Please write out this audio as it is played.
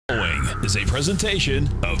is a presentation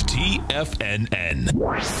of TFNN.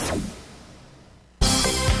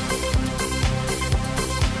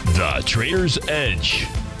 The Trader's Edge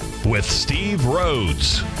with Steve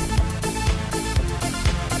Rhodes.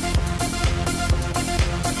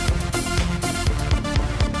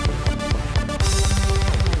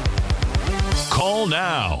 Call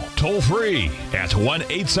now, toll free at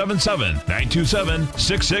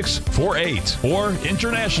 1-877-927-6648 or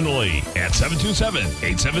internationally at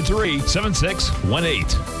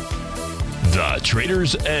 727-873-7618. The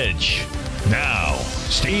Trader's Edge. Now,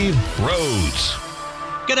 Steve Rhodes.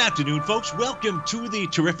 Good afternoon, folks. Welcome to the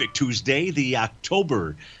terrific Tuesday, the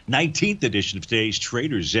October 19th edition of today's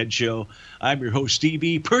Trader's Edge Show. I'm your host,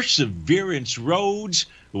 Stevie Perseverance Rhodes,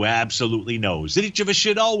 who absolutely knows that each of us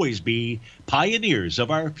should always be pioneers of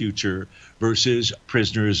our future versus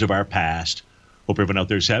prisoners of our past. Hope everyone out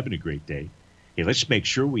there is having a great day. Hey, let's make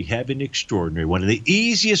sure we have an extraordinary one. And the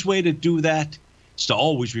easiest way to do that is to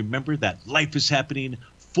always remember that life is happening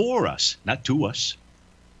for us, not to us.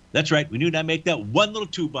 That's right. We need not make that one little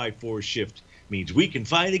 2x4 shift. Means we can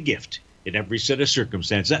find a gift in every set of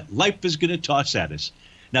circumstances that life is going to toss at us.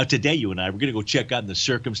 Now, today, you and I, we're going to go check on the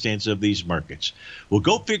circumstance of these markets. We'll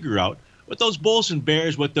go figure out what those bulls and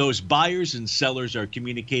bears, what those buyers and sellers are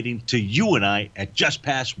communicating to you and I at just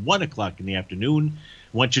past 1 o'clock in the afternoon.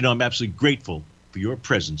 I want you to know I'm absolutely grateful for your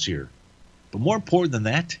presence here. But more important than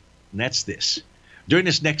that, and that's this. During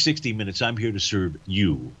this next 60 minutes, I'm here to serve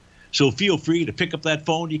you. So feel free to pick up that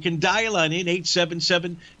phone. You can dial on in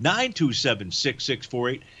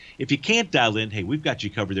 877-927-6648. If you can't dial in, hey, we've got you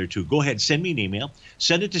covered there too. Go ahead and send me an email.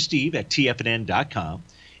 Send it to Steve at TFNN.com.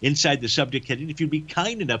 Inside the subject heading, if you'd be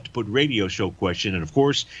kind enough to put radio show question, and of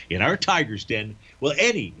course, in our Tiger's Den, well,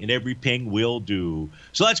 any and every ping will do.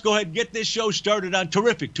 So let's go ahead and get this show started on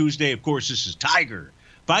terrific Tuesday. Of course, this is Tiger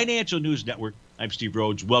Financial News Network. I'm Steve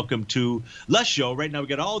Rhodes. Welcome to the show. Right now, we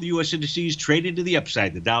got all the U.S. indices trading to the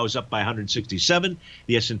upside. The Dow is up by 167,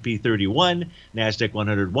 the S&P 31, NASDAQ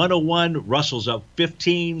 100 101, Russell's up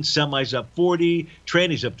 15, Semi's up 40,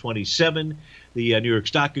 Tranny's up 27, the New York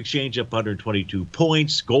Stock Exchange up 122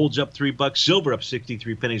 points, gold's up $3, silver up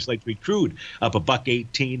 63 pennies, light sweet crude up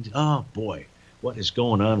 $1.18. Oh boy. What is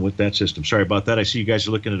going on with that system? Sorry about that. I see you guys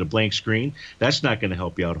are looking at a blank screen. That's not going to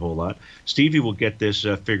help you out a whole lot. Stevie will get this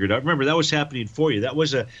figured out. Remember, that was happening for you.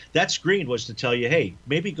 That screen was to tell you, hey,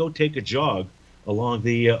 maybe go take a jog along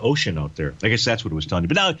the ocean out there. I guess that's what it was telling you.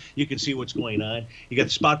 But now you can see what's going on. You got the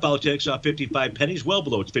spot Volatility off 55 pennies, well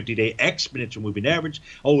below its 50-day exponential moving average.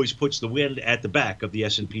 Always puts the wind at the back of the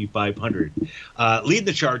S&P 500. Leading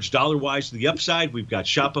the charge dollar-wise to the upside, we've got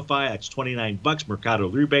Shopify. That's $29. Mercado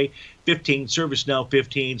Libre, 15. ServiceNow,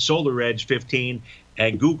 15. SolarEdge, 15.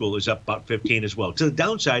 And Google is up about 15 as well. To the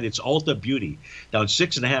downside, it's Ulta Beauty, down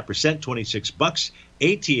 6.5%, $26.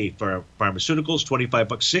 ATA Pharmaceuticals, $25,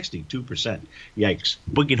 62%. Yikes.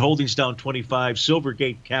 Booking Holdings down 25.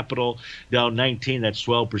 Silvergate Capital down 19. That's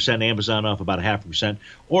 12%. Amazon off about 0.5%,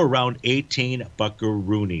 or around 18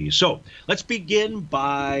 buckaroonies. So let's begin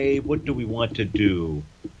by, what do we want to do?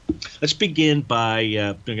 Let's begin by,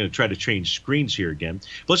 I'm going to try to change screens here again.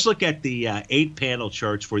 Let's look at the 8-panel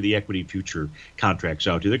charts for the equity future contracts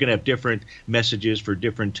out here. They're going to have different messages for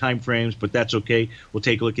different time frames, but that's okay. We'll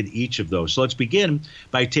take a look at each of those. So let's begin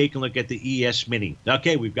by taking a look at the ES Mini.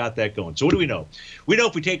 Okay, we've got that going. So what do we know? We know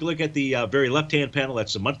if we take a look at the very left-hand panel,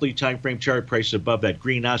 that's the monthly time frame chart, price above that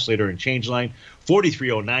green oscillator and change line,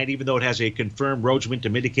 43.09, even though it has a confirmed Rhodes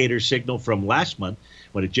momentum indicator signal from last month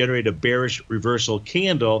when it generated a bearish reversal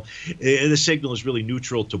candle. The signal is really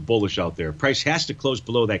neutral to bullish out there. Price has to close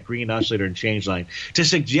below that green oscillator and change line to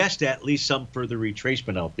suggest at least some further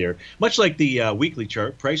retracement out there. Much like the weekly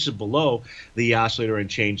chart, price is below the oscillator and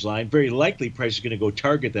change line. Very likely price is going to go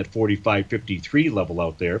target that 45.53 level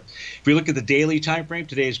out there. If we look at the daily time frame,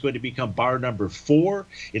 today is going to become bar number 4.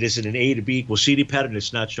 It is in an A to B equals CD pattern.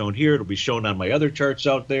 It's not shown here. It'll be shown on my other charts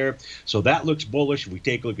out there. So that looks bullish. If we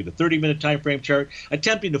take a look at the 30-minute time frame chart,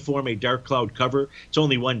 attempting to form a dark cloud cover. It's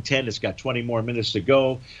only 110. It's got 20 more minutes to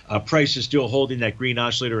go. Price is still holding that green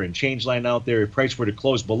oscillator and change line out there. If price were to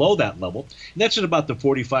close below that level, and that's at about the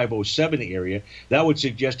 45.07 area, that would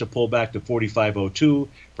suggest a pullback to 45.02,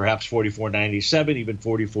 perhaps 44.97, even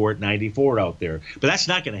 44.94 out there. But that's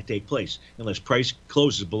not going to take place unless price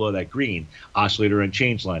closes below that green oscillator and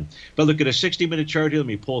change line. But look at a 60-minute chart here. Let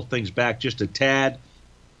me pull things back just a tad.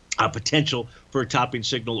 potential for a topping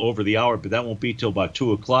signal over the hour, but that won't be till about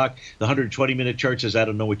 2 o'clock. The 120-minute chart says, I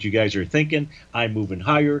don't know what you guys are thinking. I'm moving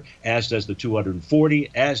higher, as does the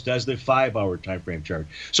 240, as does the 5-hour time frame chart.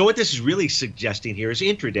 So what this is really suggesting here is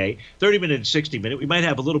intraday, 30-minute and 60-minute. We might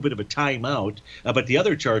have a little bit of a timeout, but the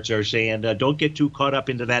other charts are saying don't get too caught up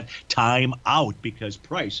into that time out because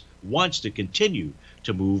price wants to continue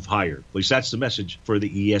to move higher. At least that's the message for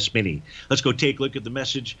the ES Mini. Let's go take a look at the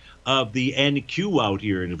message of the NQ out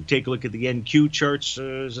here. And if we take a look at the NQ charts,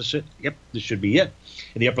 is this it? Yep, this should be it.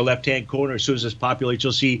 In the upper left-hand corner, as soon as this populates,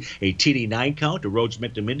 you'll see a TD9 count, a Rhodes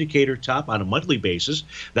Momentum Indicator top on a monthly basis.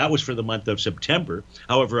 That was for the month of September.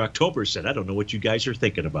 However, October said, I don't know what you guys are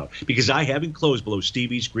thinking about because I haven't closed below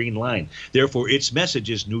Stevie's green line. Therefore, its message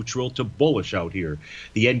is neutral to bullish out here.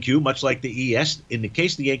 The NQ, much like the ES, in the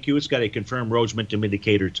case of the NQ, it's got a confirmed Rhodes Momentum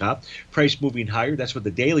Indicator top. Price moving higher. That's what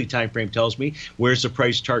the daily time frame tells me. Where's the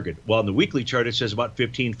price target? Well, on the weekly chart, it says about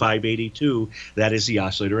 15,582. That is the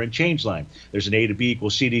oscillator and change line. There's an A to B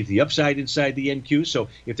equals CD to the upside inside the NQ. So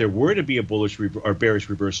if there were to be a bullish or bearish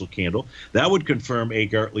reversal candle, that would confirm a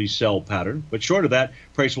Gartley sell pattern. But short of that,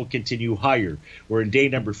 price will continue higher. We're in day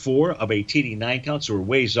number 4 of a TD9 count, so we're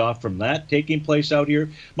ways off from that taking place out here.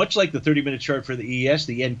 Much like the 30-minute chart for the ES,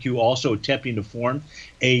 the NQ also attempting to form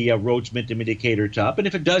a Rhodes Momentum Indicator top. And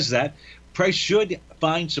if it does that, price should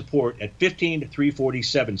find support at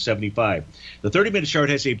 15,347.75. The 30-minute chart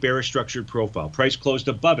has a bearish structured profile. Price closed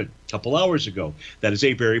above it a couple hours ago. That is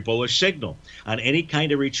a very bullish signal. On any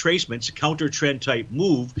kind of retracements, counter trend type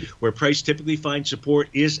move, where price typically finds support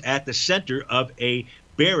is at the center of a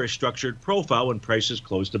bearish structured profile when prices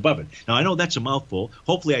closed above it. Now, I know that's a mouthful.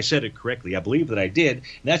 Hopefully, I said it correctly. I believe that I did. And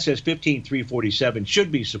that says 15,347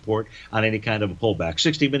 should be support on any kind of a pullback.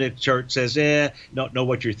 60-minute chart says, don't know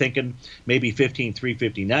what you're thinking. Maybe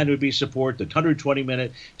 15,359 would be support. The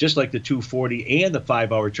 120-minute, just like the 240 and the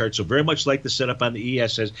 5-hour chart, so very much like the setup on the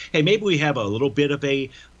ES says, hey, maybe we have a little bit of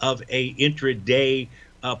a intraday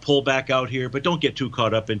pullback out here, but don't get too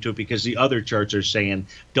caught up into it because the other charts are saying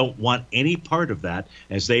don't want any part of that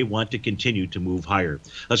as they want to continue to move higher.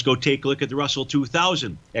 Let's go take a look at the Russell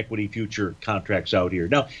 2000 equity future contracts out here.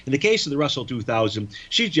 Now, in the case of the Russell 2000,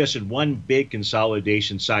 she's just in one big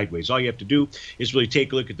consolidation sideways. All you have to do is really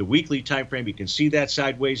take a look at the weekly time frame. You can see that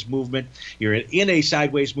sideways movement. You're in a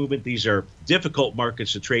sideways movement. These are difficult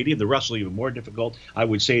markets to trade in. The Russell even more difficult, I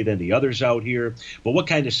would say, than the others out here. But what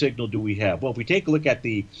kind of signal do we have? Well, if we take a look at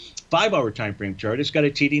the 5-hour time frame chart, it's got a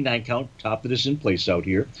TD9 count, top that is in place out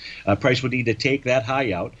here. Price would need to take that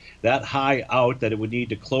high out that it would need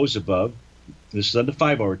to close above. This is on the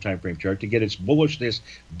 5-hour time frame chart. To get its bullishness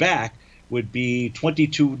back would be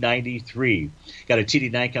 2293. Got a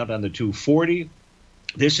TD9 count on the 240.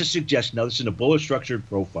 This is suggesting, now this is in a bullish structured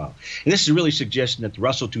profile, and this is really suggesting that the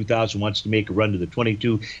Russell 2000 wants to make a run to the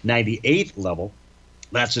 2298 level.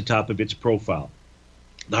 That's the top of its profile.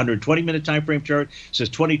 The 120-minute time frame chart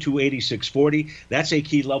says 2286.40. That's a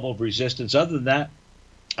key level of resistance. Other than that,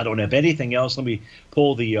 I don't have anything else. Let me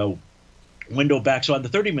pull the window back. So on the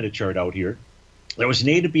 30-minute chart out here, there was an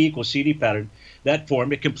A to B equals CD pattern that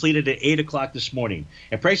formed. It completed at 8 o'clock this morning.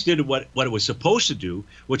 And price did what it was supposed to do,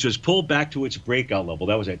 which was pull back to its breakout level.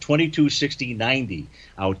 That was at 2260.90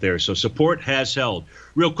 out there. So support has held.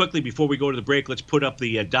 Real quickly, before we go to the break, let's put up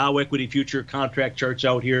the Dow equity future contract charts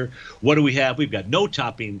out here. What do we have? We've got no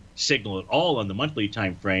topping signal at all on the monthly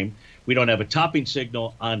time frame. We don't have a topping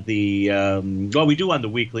signal on the, well, we do on the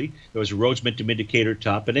weekly. There was a Rhodes Momentum Indicator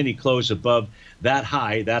top, and any close above that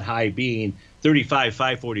high being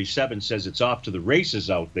 35,547 says it's off to the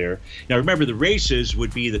races out there. Now, remember, the races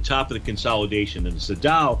would be the top of the consolidation, and it's the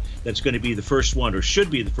Dow that's going to be the first one, or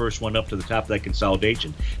should be the first one up to the top of that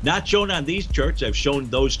consolidation. Not shown on these charts. I've shown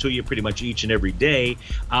those to you pretty much each and every day.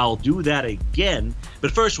 I'll do that again.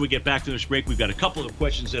 But first, when we get back to this break, we've got a couple of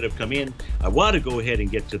questions that have come in. I want to go ahead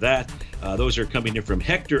and get to that. Those are coming in from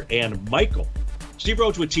Hector and Michael. Steve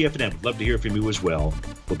Rhodes with TFNN. Would love to hear from you as well.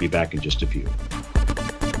 We'll be back in just a few.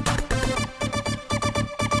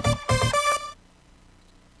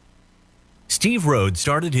 Steve Rhodes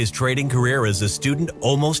started his trading career as a student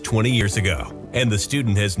almost 20 years ago, and the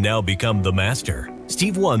student has now become the master.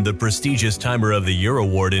 Steve won the prestigious Timer of the Year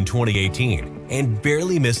award in 2018 and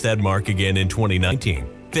barely missed that mark again in 2019,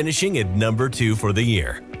 finishing at number 2 for the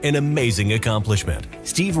year. An amazing accomplishment.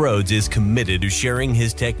 Steve Rhodes is committed to sharing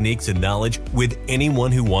his techniques and knowledge with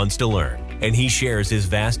anyone who wants to learn, and he shares his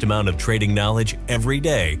vast amount of trading knowledge every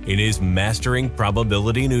day in his Mastering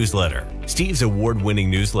Probability newsletter. Steve's award-winning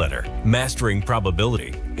newsletter, Mastering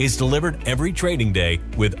Probability, is delivered every trading day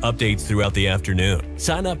with updates throughout the afternoon.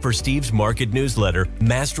 Sign up for Steve's market newsletter,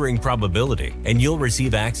 Mastering Probability, and you'll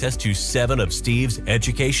receive access to 7 of Steve's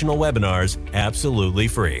educational webinars absolutely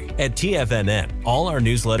free. At TFNN, all our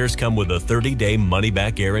newsletters come with a 30-day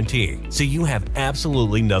money-back guarantee, so you have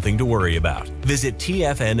absolutely nothing to worry about. Visit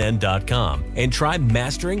TFNN.com and try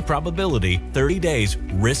Mastering Probability 30 days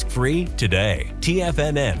risk-free today.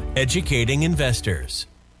 TFNN, educating investors.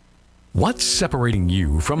 What's separating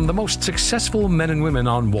you from the most successful men and women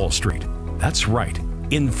on Wall Street? That's right,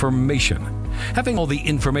 information. Having all the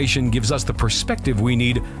information gives us the perspective we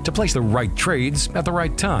need to place the right trades at the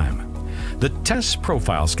right time. The TESS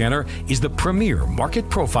Profile Scanner is the premier market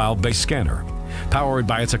profile-based scanner. Powered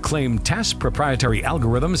by its acclaimed TAS proprietary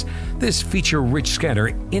algorithms, this feature-rich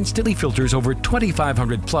scanner instantly filters over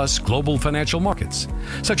 2,500 plus global financial markets,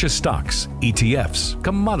 such as stocks, ETFs,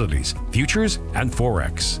 commodities, futures, and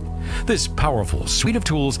Forex. This powerful suite of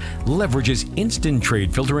tools leverages instant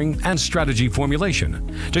trade filtering and strategy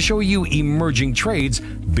formulation to show you emerging trades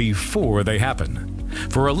before they happen.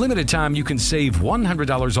 For a limited time, you can save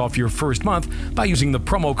 $100 off your first month by using the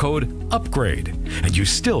promo code UPGRADE, and you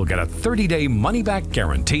still get a 30-day money-back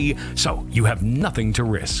guarantee, so you have nothing to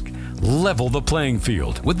risk. Level the playing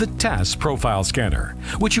field with the TAS Profile Scanner,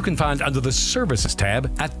 which you can find under the Services tab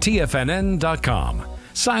at TFNN.com.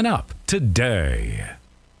 Sign up today.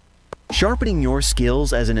 Sharpening your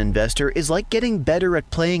skills as an investor is like getting better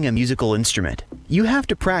at playing a musical instrument. You have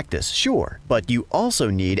to practice, sure, but you also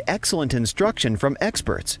need excellent instruction from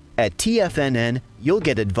experts. At TFNN, you'll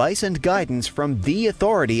get advice and guidance from the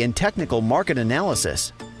authority in technical market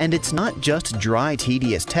analysis. And it's not just dry,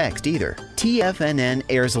 tedious text either. TFNN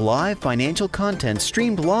airs live financial content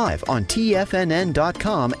streamed live on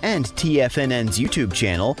TFNN.com and TFNN's YouTube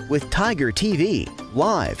channel with Tiger TV,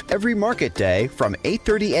 live every market day from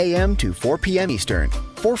 8:30 a.m. to 4 p.m. Eastern.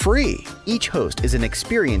 For free. Each host is an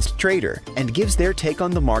experienced trader and gives their take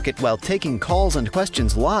on the market while taking calls and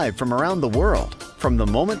questions live from around the world. From the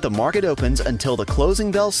moment the market opens until the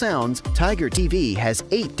closing bell sounds, Tiger TV has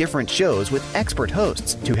 8 different shows with expert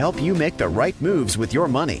hosts to help you make the right moves with your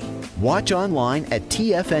money. Watch online at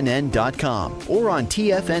TFNN.com or on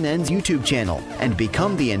TFNN's YouTube channel and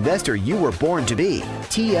become the investor you were born to be.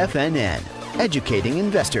 TFNN, educating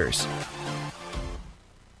investors.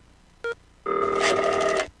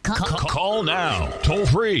 Call now, toll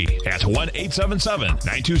free at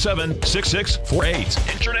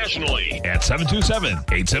 1-877-927-6648. Internationally at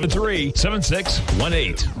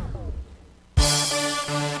 727-873-7618.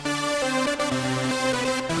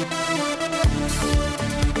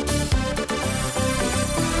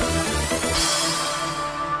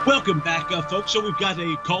 Welcome back, folks. So we've got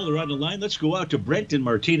a caller on the line. Let's go out to Brent in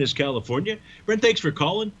Martinez, California. Brent, thanks for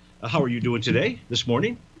calling. How are you doing today, this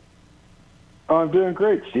morning? I'm doing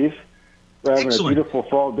great, Steve. We're having Excellent. a beautiful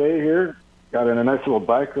fall day here. Got in a nice little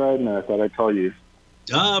bike ride, and I thought I'd call you.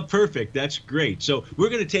 Perfect. That's great. So we're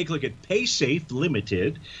going to take a look at PaySafe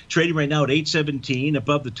Limited, trading right now at 817,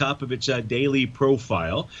 above the top of its daily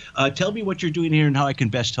profile. Tell me what you're doing here and how I can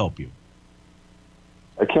best help you.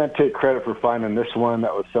 I can't take credit for finding this one.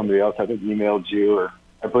 That was somebody else. I think emailed you, or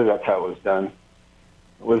I believe that's how it was done.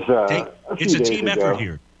 It was it's a team effort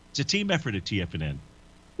here. It's a team effort at TFNN.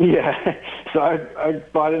 Yeah. So I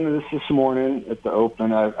bought into this morning at the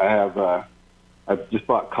open. I just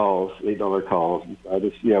bought calls, $8 calls. I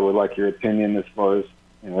just would like your opinion as far as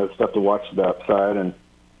stuff to watch the upside. And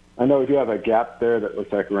I know you have a gap there that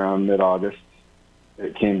looks like around mid-August.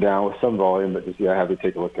 It came down with some volume, but I have to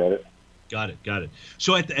take a look at it. Got it.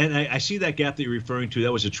 So, I see that gap that you're referring to.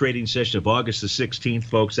 That was a trading session of August the 16th,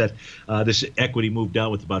 folks. That this equity moved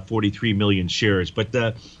down with about 43 million shares. But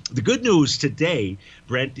the good news today,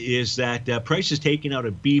 Brent, is that price is taking out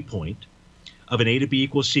a B point of an A to B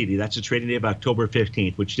equals CD. That's a trading day of October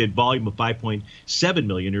 15th, which did volume of 5.7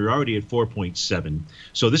 million. You're already at 4.7.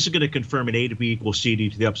 So this is going to confirm an A to B equals CD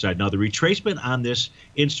to the upside. Now, the retracement on this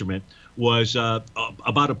instrument was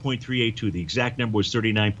about a 0.382. The exact number was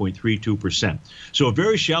 39.32%. So a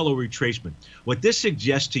very shallow retracement. What this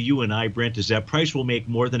suggests to you and I, Brent, is that price will make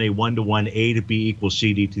more than a 1-to-1 A to B equals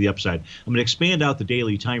CD to the upside. I'm going to expand out the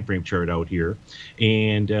daily time frame chart out here.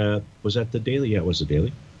 And was that the daily? Yeah, it was the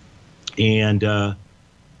daily. And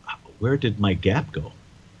where did my gap go?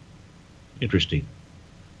 Interesting.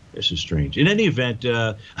 This is strange. In any event,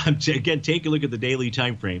 again, take a look at the daily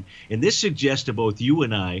time frame. And this suggests to both you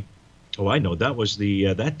and I, I know that was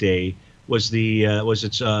the that day was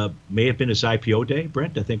its may have been its IPO day,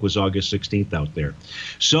 Brent. I think was August 16th out there.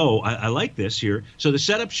 So I like this here. So the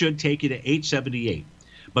setup should take you to 878.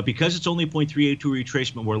 But because it's only 0.382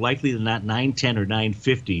 retracement, more likely than not 910 or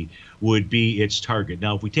 950 would be its target.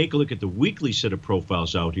 Now, if we take a look at the weekly set of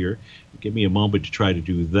profiles out here, give me a moment to try to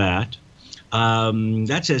do that.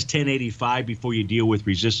 That says 1085 before you deal with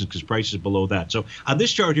resistance because price is below that. So on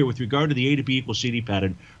this chart here, with regard to the A to B equals CD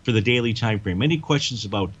pattern for the daily time frame, any questions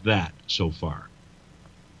about that so far?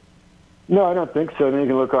 No, I don't think so. I mean, you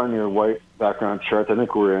can look on your white background charts. I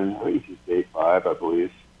think we're in day 5, I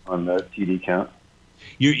believe, on the TD count.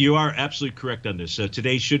 You are absolutely correct on this.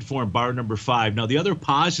 Today should form bar number 5. Now, the other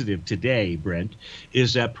positive today, Brent,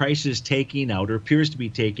 is that price is taking out, or appears to be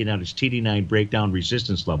taking out, its TD9 breakdown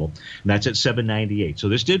resistance level, and that's at 798. So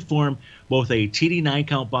this did form both a TD9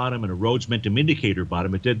 count bottom and a Rhodes Momentum Indicator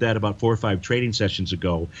bottom. It did that about 4 or 5 trading sessions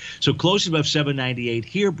ago. So close above 798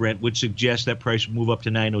 here, Brent, would suggest that price would move up to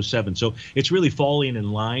 907. So it's really falling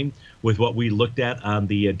in line with what we looked at on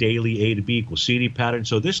the daily A to B equals CD pattern.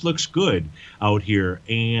 So this looks good out here,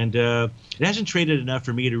 and it hasn't traded enough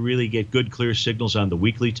for me to really get good, clear signals on the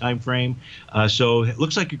weekly time frame. So it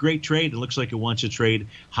looks like a great trade. It looks like it wants to trade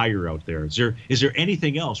higher out there. Is there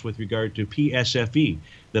anything else with regard to PSFE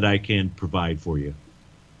that I can provide for you?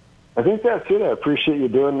 I think that's it. I appreciate you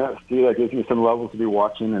doing that, Steve. That gives me some levels to be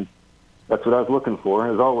watching, and that's what I was looking for.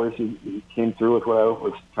 As always, you came through with what I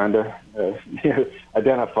was trying to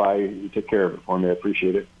identify. You took care of it for me. I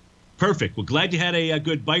appreciate it. Perfect. Well, glad you had a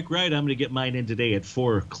good bike ride. I'm going to get mine in today at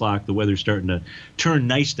 4 o'clock. The weather's starting to turn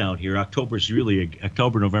nice down here. October,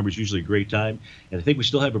 November is usually a great time. And I think we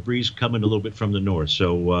still have a breeze coming a little bit from the north.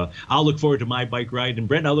 So I'll look forward to my bike ride. And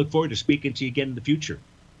Brent, I'll look forward to speaking to you again in the future.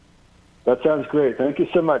 That sounds great. Thank you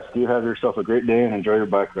so much. You have yourself a great day and enjoy your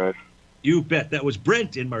bike ride. You bet. That was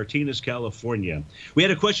Brent in Martinez, California. We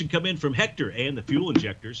had a question come in from Hector and the fuel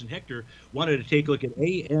injectors, and Hector wanted to take a look at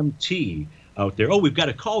AMT out there. Oh, we've got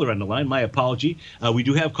a caller on the line. My apology. We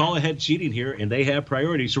do have call-ahead seating here, and they have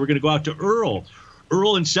priority, so we're going to go out to Earl.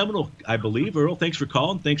 Earl in Seminole, I believe. Earl, thanks for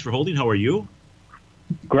calling. Thanks for holding. How are you?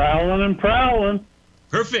 Growling and prowling.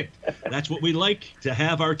 Perfect. That's what we like to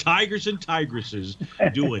have our tigers and tigresses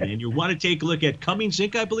doing. And you want to take a look at Cummins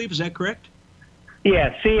Inc., I believe. Is that correct?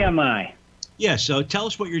 Yeah, CMI. Yes. So tell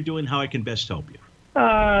us what you're doing, how I can best help you.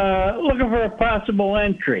 Looking for a possible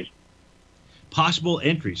entry. Possible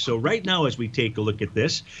entry. So right now, as we take a look at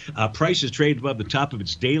this, price is traded above the top of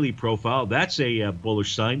its daily profile. That's a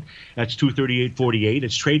bullish sign. That's 238.48.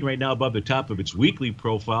 It's trading right now above the top of its weekly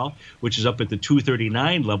profile, which is up at the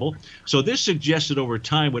 239 level. So this suggests that over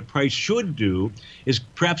time, what price should do is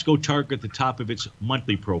perhaps go target the top of its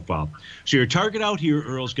monthly profile. So your target out here,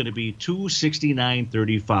 Earl, is going to be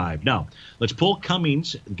 269.35. Now, let's pull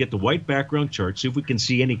Cummins and get the white background chart, see if we can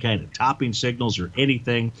see any kind of topping signals or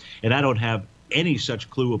anything. And I don't have any such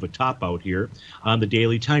clue of a top out here on the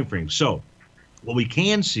daily time frame. So what we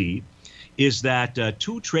can see is that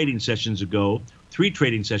 3 trading sessions ago,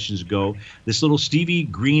 this little Stevie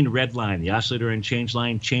green red line, the oscillator and change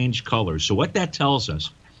line, changed colors. So what that tells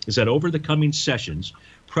us is that over the coming sessions,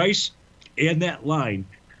 price and that line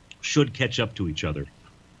should catch up to each other.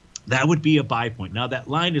 That would be a buy point. Now that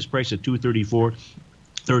line is priced at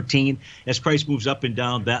 234.13. As price moves up and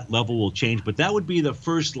down, that level will change, but that would be the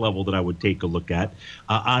first level that I would take a look at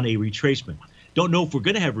on a retracement. Don't know if we're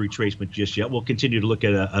going to have a retracement just yet. We'll continue to look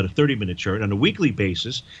at a 30-minute chart. On a weekly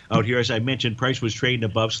basis, out here, as I mentioned, price was trading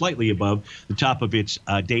slightly above the top of its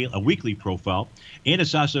weekly profile and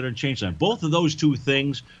its oscillator and change line. Both of those two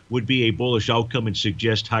things would be a bullish outcome and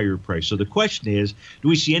suggest higher price. So the question is, do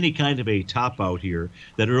we see any kind of a top out here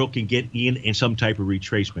that Earl can get in some type of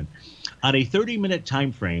retracement? On a 30-minute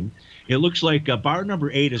time frame, it looks like bar number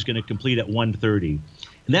 8 is going to complete at 130.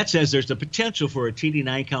 And that says there's the potential for a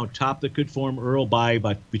TD9 count top that could form, Earl, by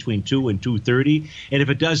about between 2 and 230. And if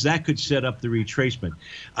it does, that could set up the retracement.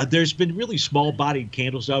 There's been really small-bodied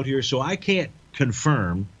candles out here, so I can't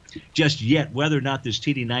confirm just yet whether or not this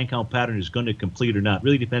TD9 count pattern is going to complete or not.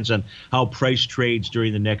 Really depends on how price trades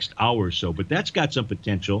during the next hour or so. But that's got some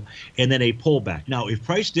potential. And then a pullback. Now, if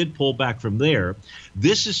price did pull back from there,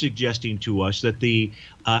 this is suggesting to us that the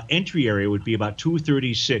entry area would be about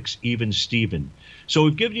 236 even Steven. So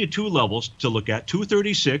we've given you 2 levels to look at,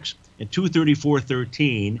 236 and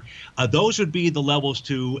 234.13. Those would be the levels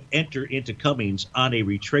to enter into Cummins on a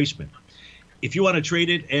retracement. If you want to trade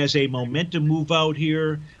it as a momentum move out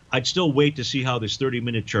here, I'd still wait to see how this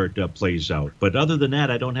 30-minute chart plays out. But other than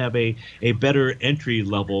that, I don't have a better entry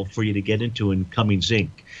level for you to get into in Cummins Inc.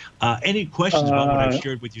 Any questions about what I've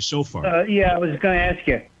shared with you so far? Yeah, I was going to ask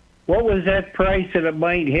you, what was that price that it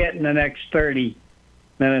might hit in the next 30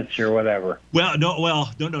 minutes or whatever?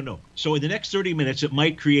 No. So in the next 30 minutes, it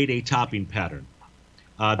might create a topping pattern.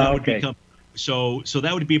 That would become So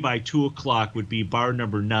that would be by 2 o'clock would be bar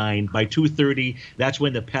number 9. By 2:30, that's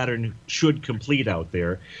when the pattern should complete out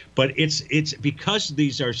there. But it's because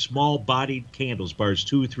these are small bodied candles, bars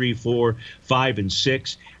 2, 3, 4, 5, and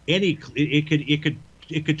 6.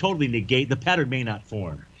 It could totally negate the pattern. May not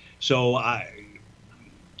form. So I'm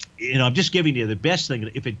just giving you the best thing.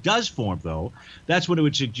 If it does form, though, that's when it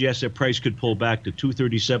would suggest that price could pull back to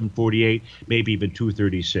 237.48, maybe even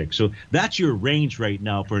 236. So that's your range right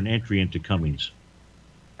now for an entry into Cummings.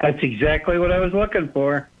 That's exactly what I was looking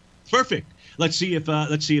for. Perfect. Let's see if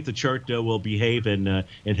the chart will behave and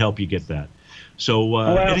help you get that. So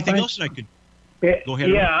anything else that I could go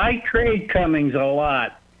ahead? Yeah, I trade Cummings a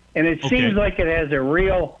lot, and it seems like it has a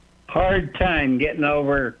real hard time getting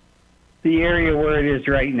over the area where it is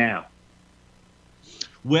right now.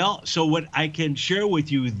 Well, so what I can share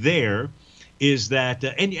with you there is that,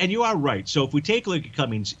 and you are right. So if we take a look at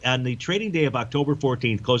Cummings, on the trading day of October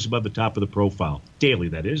 14th, close above the top of the profile, daily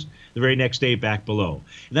that is, the very next day back below.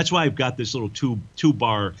 And that's why I've got this little two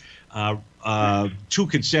bar, 2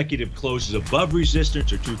 consecutive closes above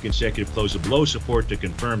resistance or 2 consecutive closes below support to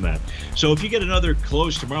confirm that. So if you get another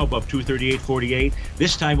close tomorrow above 238.48,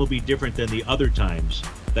 this time will be different than the other times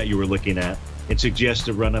that you were looking at, and suggests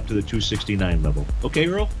a run up to the 269 level. Okay,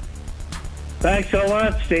 Earl? Thanks a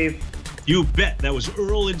lot, Steve. You bet. That was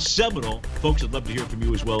Earl in Seminole. Folks, I'd love to hear from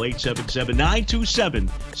you as well.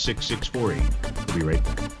 877-927-6648. We'll be right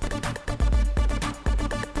back.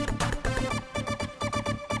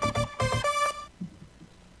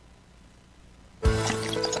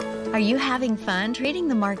 Are you having fun trading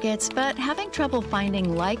the markets but having trouble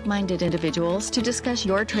finding like-minded individuals to discuss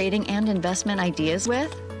your trading and investment ideas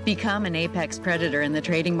with? Become an apex predator in the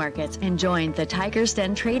trading markets and join the Tiger's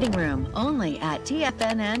Den Trading Room only at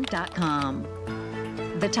TFNN.com.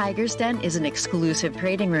 The Tiger's Den is an exclusive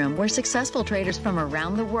trading room where successful traders from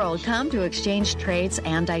around the world come to exchange trades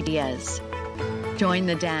and ideas. Join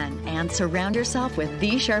the den and surround yourself with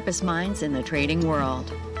the sharpest minds in the trading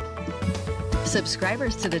world.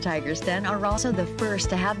 Subscribers to the Tiger's Den are also the first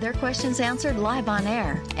to have their questions answered live on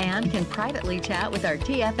air and can privately chat with our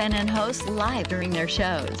TFNN hosts live during their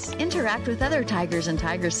shows. Interact with other Tigers and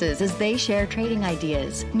Tigresses as they share trading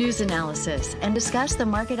ideas, news analysis, and discuss the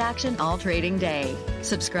market action all trading day.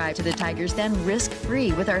 Subscribe to the Tiger's Den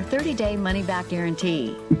risk-free with our 30-day money-back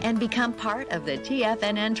guarantee and become part of the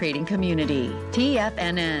TFNN trading community.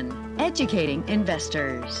 TFNN, educating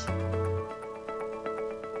investors.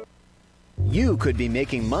 You could be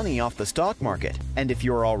making money off the stock market. And if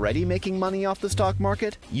you're already making money off the stock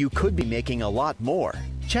market, you could be making a lot more.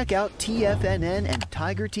 Check out TFNN and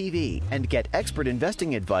Tiger TV and get expert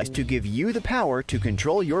investing advice to give you the power to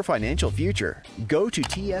control your financial future. Go to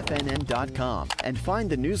TFNN.com and find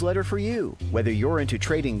the newsletter for you. Whether you're into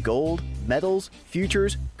trading gold, metals,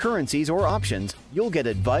 futures, currencies, or options, you'll get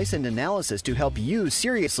advice and analysis to help you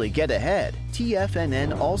seriously get ahead.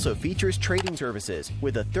 TFNN also features trading services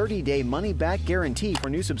with a 30-day money-back guarantee for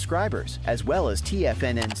new subscribers, as well as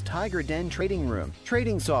TFNN's Tiger Den Trading Room,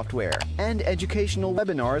 trading software, and educational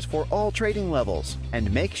webinars for all trading levels.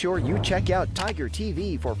 And make sure you check out Tiger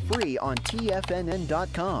TV for free on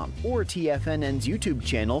TFNN.com or TFNN's YouTube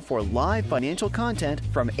channel for live financial content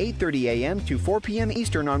from 8:30 a.m. to 4 p.m.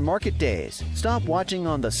 Eastern on market days. Stop watching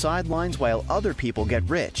on the sidelines while other people get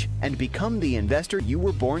rich and become the investor you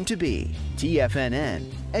were born to be. TFNN,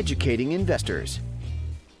 educating investors.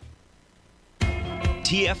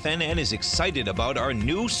 TFNN is excited about our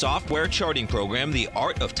new software charting program, The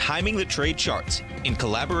Art of Timing the Trade Charts. In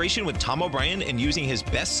collaboration with Tom O'Brien and using his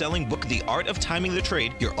best-selling book, The Art of Timing the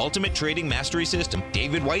Trade, Your Ultimate Trading Mastery System,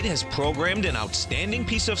 David White has programmed an outstanding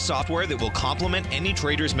piece of software that will complement any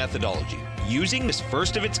trader's methodology. Using this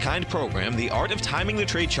first-of-its-kind program, The Art of Timing the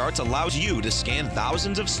Trade Charts allows you to scan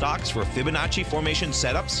thousands of stocks for Fibonacci formation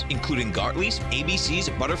setups, including Gartley's, ABC's,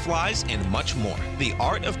 butterflies, and much more. The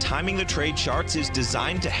Art of Timing the Trade Charts is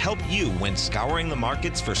designed to help you when scouring the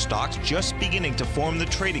markets for stocks just beginning to form the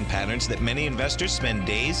trading patterns that many investors spend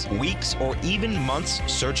days, weeks, or even months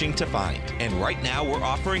searching to find. And right now, we're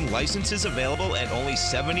offering licenses available at only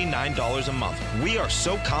 $79 a month. We are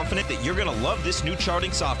so confident that you're going to love this new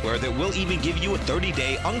charting software that will even give you a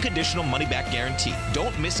 30-day unconditional money-back guarantee.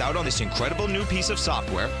 Don't miss out on this incredible new piece of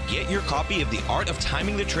software. Get your copy of The Art of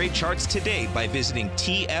Timing the Trade Charts today by visiting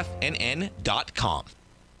TFNN.com.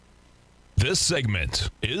 This segment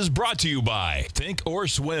is brought to you by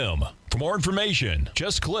Thinkorswim. For more information,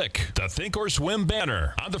 just click the Thinkorswim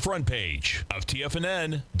banner on the front page of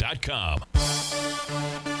TFNN.com.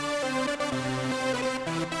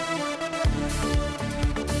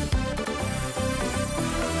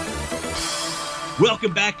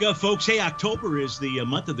 Welcome back, folks. Hey, October is the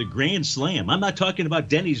month of the Grand Slam. I'm not talking about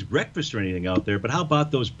Denny's breakfast or anything out there, but how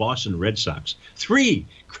about those Boston Red Sox? 3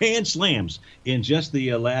 Grand Slams in just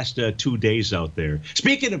the last 2 days out there.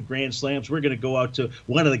 Speaking of Grand Slams, we're going to go out to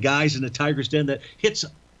one of the guys in the Tiger's Den that hits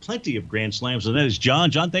plenty of Grand Slams, and that is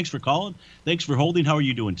John. John, thanks for calling. Thanks for holding. How are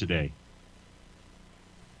you doing today?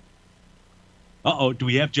 Uh-oh, do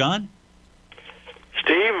we have John?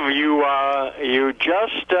 Steve, you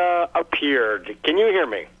just appeared. Can you hear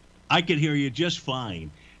me? I can hear you just fine.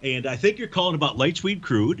 And I think you're calling about light sweet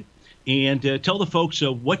crude. And tell the folks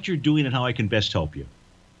what you're doing and how I can best help you.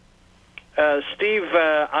 Steve,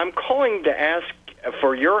 I'm calling to ask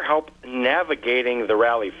for your help navigating the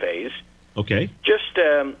rally phase. Okay. Just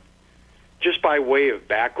by way of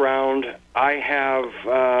background, I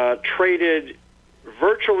have traded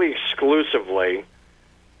virtually exclusively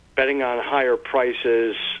betting on higher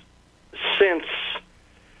prices since,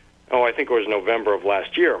 I think it was November of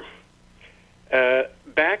last year.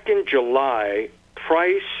 Back in July,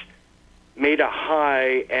 price made a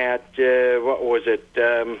high at,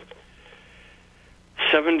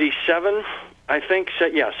 77, I think.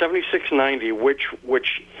 Yeah, 76.90,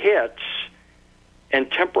 which hits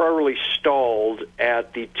and temporarily stalled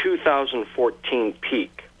at the 2014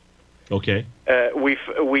 peak. Okay. We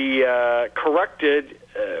corrected.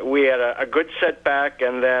 We had a good setback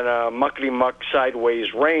and then a muckety-muck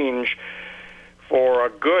sideways range for a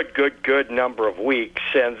good number of weeks.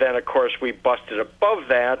 And then, of course, we busted above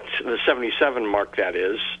that, the 77 mark, that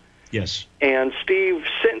is. Yes. And, Steve,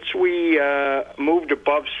 since we moved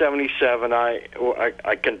above 77, I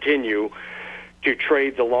continue to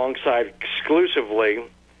trade the long side exclusively,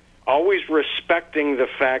 always respecting the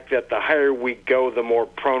fact that the higher we go, the more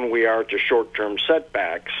prone we are to short-term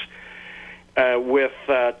setbacks. With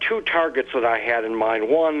 2 targets that I had in mind.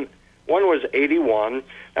 One was 81.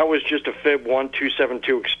 That was just a fib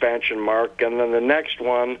 1272 expansion mark. And then the next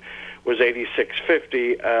one was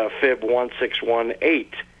 8650, fib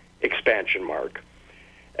 1618 expansion mark.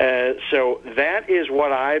 So that is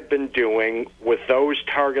what I've been doing with those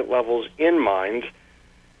target levels in mind.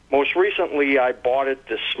 Most recently, I bought it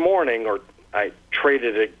this morning, or I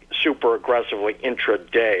traded it super aggressively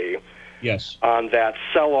intraday. Yes. On that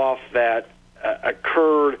sell-off that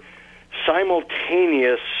occurred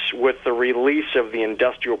simultaneous with the release of the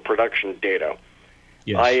industrial production data.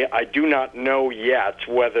 Yes. I do not know yet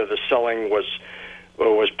whether the selling was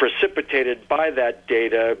precipitated by that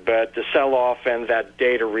data, but the sell-off and that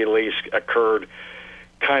data release occurred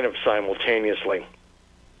kind of simultaneously.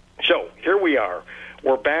 So here we are.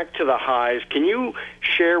 We're back to the highs. Can you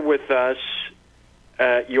share with us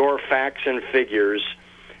your facts and figures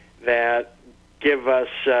that give us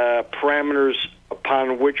parameters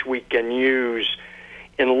upon which we can use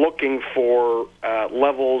in looking for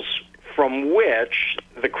levels from which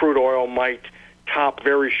the crude oil might top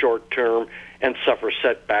very short term and suffer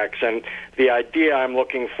setbacks? And the idea I'm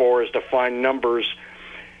looking for is to find numbers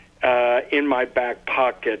in my back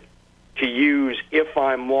pocket to use if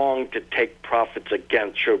I'm long to take profits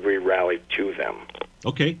against should we rally to them.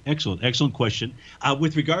 Okay, excellent question.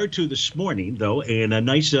 With regard to this morning, though, and a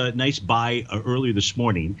nice buy earlier this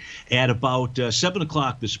morning, at about 7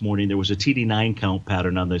 o'clock this morning, there was a TD9 count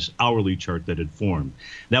pattern on this hourly chart that had formed.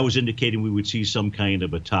 That was indicating we would see some kind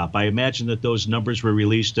of a top. I imagine that those numbers were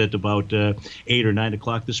released at about 8 or 9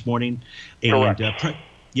 o'clock this morning. And, correct.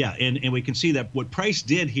 Yeah, and we can see that what price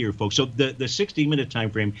did here, folks. So the 60-minute time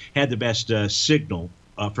frame had the best signal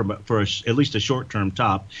for at least a short-term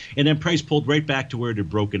top, and then price pulled right back to where it had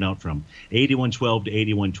broken out from, 81.12 to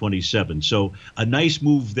 81.27. So a nice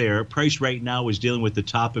move there. Price right now is dealing with the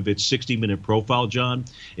top of its 60-minute profile, John.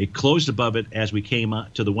 It closed above it as we came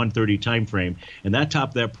to the 130 time frame, and that top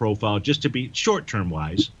of that profile, just to be short-term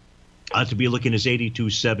wise, to be looking as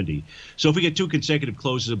 82.70. So if we get 2 consecutive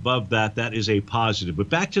closes above that, that is a positive. But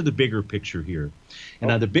back to the bigger picture here.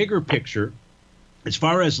 And on the bigger picture, as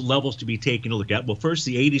far as levels to be taken a look at, well, first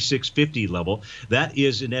the 86.50 level, that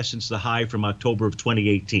is in essence the high from October of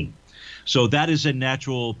 2018. So that is a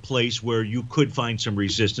natural place where you could find some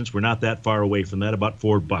resistance. We're not that far away from that, about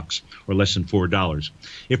 $4 or less than $4.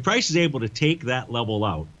 If price is able to take that level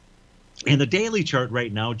out, in the daily chart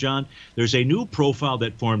right now, John, there's a new profile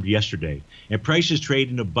that formed yesterday, and price is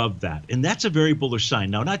trading above that. And that's a very bullish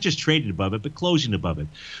sign. Now, not just trading above it, but closing above it.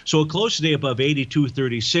 So a close today above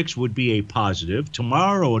 82.36 would be a positive.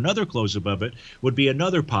 Tomorrow, another close above it would be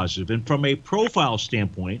another positive. And from a profile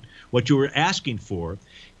standpoint, what you were asking for,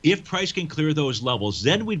 if price can clear those levels,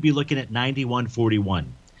 then we'd be looking at 91.41.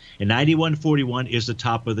 And 91.41 is the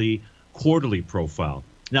top of the quarterly profile.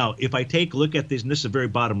 Now, if I take a look at this, and this is a very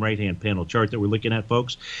bottom right-hand panel chart that we're looking at,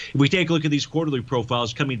 folks. If we take a look at these quarterly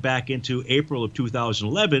profiles coming back into April of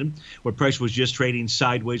 2011, where price was just trading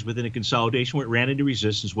sideways within a consolidation, where it ran into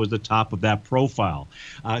resistance, was the top of that profile.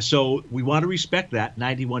 So we want to respect that,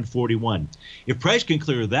 91.41. If price can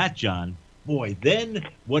clear that, John, boy, then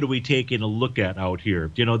what are we taking a look at out here?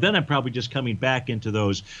 You know, then I'm probably just coming back into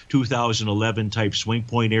those 2011 type swing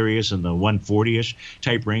point areas and the 140-ish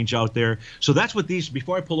type range out there. So that's what these,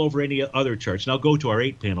 before I pull over any other charts, and I'll go to our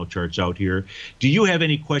 8-panel charts out here. Do you have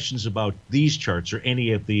any questions about these charts or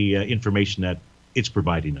any of the information that it's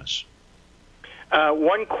providing us?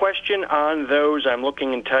 One question on those. I'm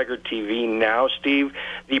looking in Tiger TV now, Steve.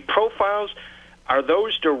 The profiles, are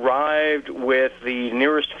those derived with the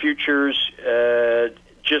nearest futures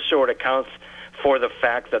just so it accounts for the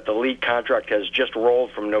fact that the lead contract has just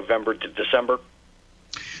rolled from November to December?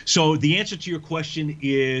 So the answer to your question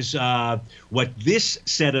is what this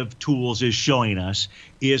set of tools is showing us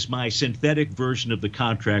is my synthetic version of the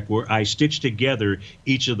contract where I stitch together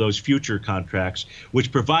each of those future contracts,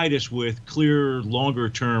 which provide us with clear,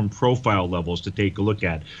 longer-term profile levels to take a look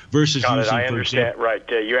at versus Got it. using, I understand. Right.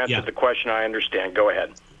 You answered the question. I understand. Go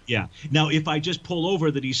ahead. Yeah. Now, if I just pull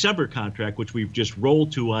over the December contract, which we've just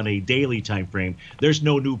rolled to on a daily time frame, there's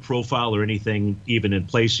no new profile or anything even in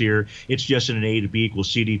place here. It's just in an A to B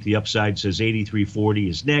equals CD to the upside, says 83.40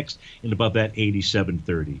 is next, and above that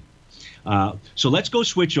 87.30. So let's go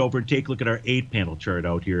switch over and take a look at our 8-panel chart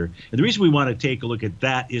out here. And the reason we want to take a look at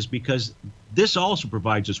that is because this also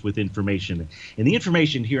provides us with information. And the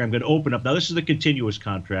information here I'm going to open up. Now, this is a continuous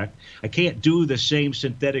contract. I can't do the same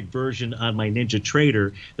synthetic version on my Ninja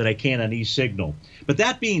Trader that I can on eSignal. But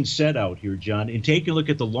that being said out here, John, in taking a look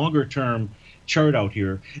at the longer-term chart out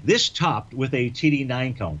here, this topped with a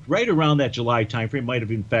TD9 count right around that July timeframe. Might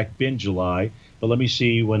have in fact been July, but let me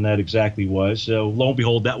see when that exactly was. So lo and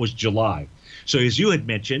behold, that was July. So as you had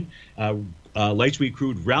mentioned, light sweet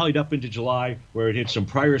crude rallied up into July where it hit some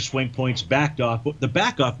prior swing points, backed off. But the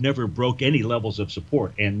back off never broke any levels of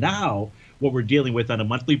support. And now what we're dealing with on a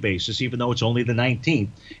monthly basis, even though it's only the 19th,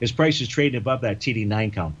 is prices trading above that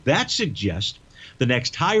TD9 count. That suggests the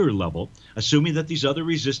next higher level, assuming that these other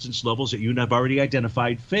resistance levels that you have already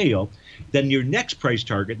identified fail, then your next price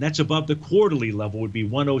target, and that's above the quarterly level, would be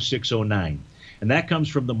 106.09. And that comes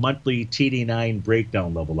from the monthly TD9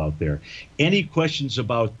 breakdown level out there. Any questions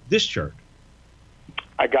about this chart?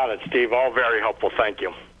 I got it, Steve. All very helpful. Thank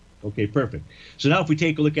you. Okay, perfect. So now if we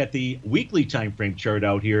take a look at the weekly time frame chart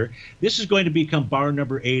out here, this is going to become bar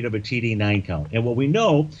number 8 of a TD9 count. And what we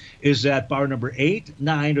know is that bar number 8,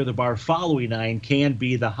 9, or the bar following 9 can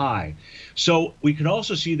be the high. So we can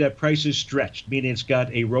also see that price is stretched, meaning it's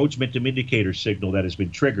got a Rhodes Momentum Indicator signal that has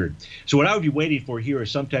been triggered. So what I would be waiting for here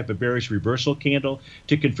is some type of bearish reversal candle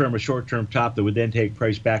to confirm a short-term top that would then take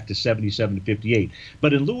price back to 77.58.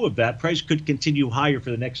 But in lieu of that, price could continue higher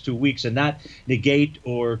for the next 2 weeks and not negate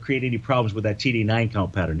or create any problems with that TD9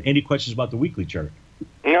 count pattern. Any questions about the weekly chart?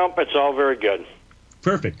 Nope, it's all very good.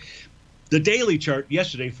 Perfect. The daily chart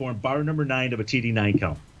yesterday formed bar number 9 of a TD9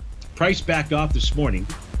 count. Price backed off this morning.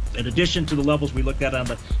 In addition to the levels we looked at on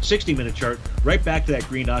the 60-minute chart, right back to that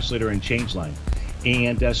green oscillator and change line.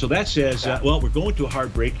 And so that says, well, we're going to a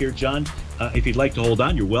hard break here, John. If you'd like to hold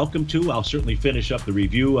on, you're welcome to. I'll certainly finish up the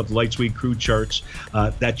review of the light sweet crude charts.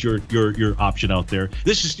 That's your option out there.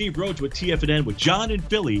 This is Steve Rhodes with TFNN with John and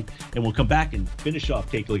Philly, and we'll come back and finish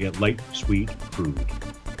off, take a look at light sweet crude.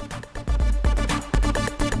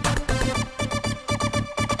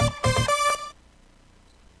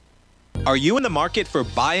 Are you in the market for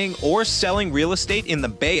buying or selling real estate in the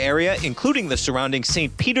Bay Area, including the surrounding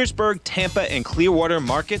St. Petersburg, Tampa, and Clearwater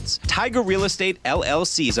markets? Tiger Real Estate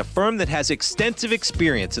LLC is a firm that has extensive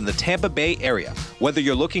experience in the Tampa Bay area. Whether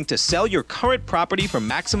you're looking to sell your current property for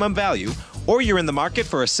maximum value, or you're in the market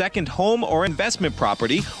for a second home or investment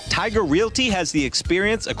property, Tiger Realty has the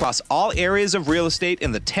experience across all areas of real estate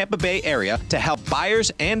in the Tampa Bay area to help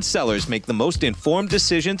buyers and sellers make the most informed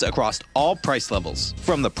decisions across all price levels.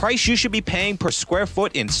 From the price you should be paying per square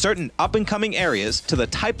foot in certain up-and-coming areas to the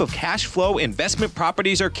type of cash flow investment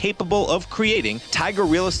properties are capable of creating, Tiger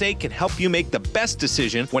Real Estate can help you make the best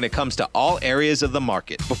decision when it comes to all areas of the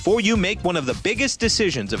market. Before you make one of the biggest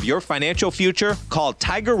decisions of your financial future, call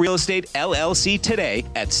Tiger Real Estate LLC today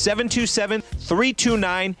at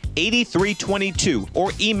 727-329-8322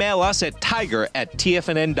 or email us at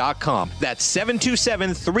tiger@tfnn.com. That's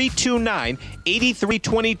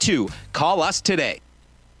 727-329-8322. Call us today.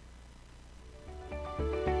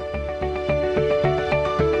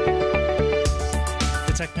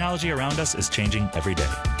 The technology around us is changing every day.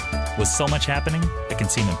 With so much happening, it can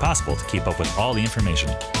seem impossible to keep up with all the information.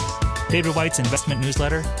 David White's investment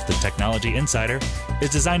newsletter, The Technology Insider, is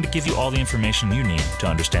designed to give you all the information you need to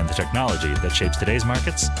understand the technology that shapes today's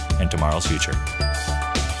markets and tomorrow's future.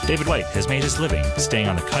 David White has made his living staying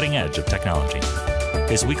on the cutting edge of technology.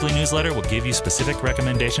 His weekly newsletter will give you specific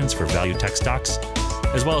recommendations for value tech stocks,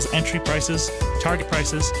 as well as entry prices, target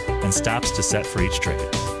prices, and stops to set for each trade.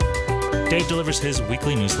 Dave delivers his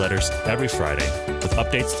weekly newsletters every Friday with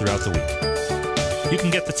updates throughout the week. You can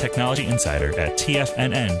get the Technology Insider at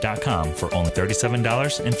TFNN.com for only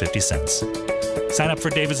 $37.50. Sign up for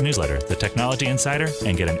David's newsletter, The Technology Insider,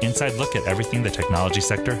 and get an inside look at everything the technology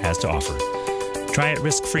sector has to offer. Try it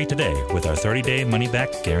risk-free today with our 30-day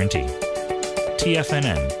money-back guarantee.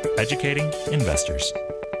 TFNN, educating investors.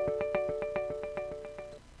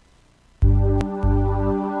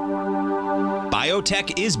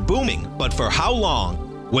 Biotech is booming, but for how long?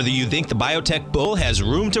 Whether you think the biotech bull has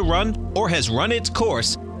room to run or has run its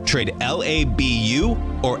course, trade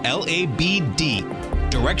LABU or LABD.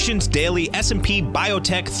 Direction's daily S&P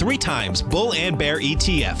Biotech 3 times bull and bear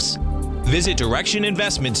ETFs. Visit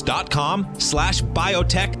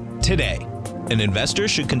directioninvestments.com/biotech today. An investor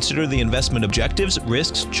should consider the investment objectives,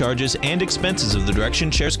 risks, charges, and expenses of the Direction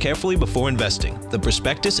shares carefully before investing. The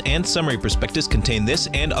prospectus and summary prospectus contain this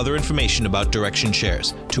and other information about Direction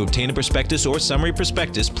shares. To obtain a prospectus or summary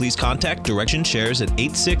prospectus, please contact Direction shares at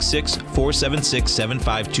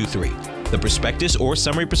 866-476-7523. The prospectus or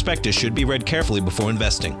summary prospectus should be read carefully before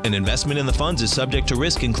investing. An investment in the funds is subject to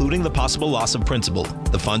risk, including the possible loss of principal.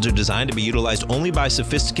 The funds are designed to be utilized only by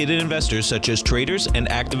sophisticated investors such as traders and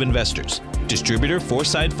active investors. Distributor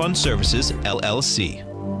Foreside Fund Services, LLC.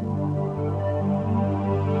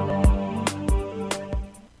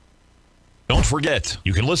 Don't forget,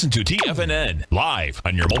 you can listen to TFNN live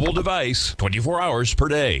on your mobile device 24 hours per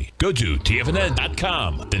day. Go to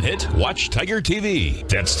TFNN.com, then hit Watch Tiger TV.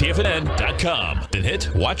 That's TFNN.com, then hit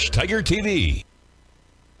Watch Tiger TV.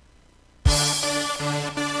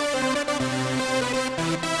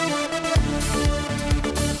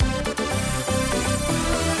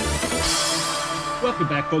 Welcome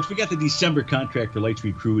back, folks. We got the December contract for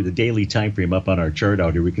Lightspeed Crew, the daily time frame up on our chart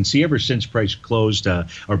out here. We can see ever since price closed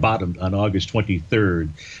or bottomed on August 23rd,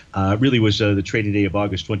 really was the trading day of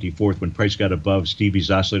August 24th when price got above Stevie's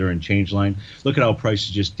oscillator and change line. Look at how prices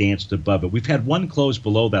just danced above it. We've had one close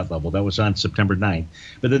below that level. That was on September 9th.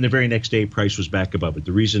 But then the very next day, price was back above it.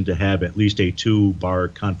 The reason to have at least a 2-bar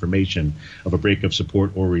confirmation of a break of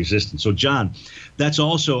support or resistance. So, John, that's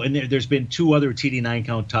also, and there's been 2 other TD9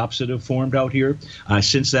 count tops that have formed out here.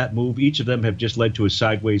 Since that move, each of them have just led to a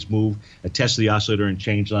sideways move, a test of the oscillator and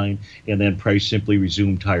change line, and then price simply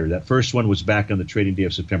resumed higher. That first one was back on the trading day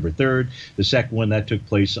of September 3rd. The second one, that took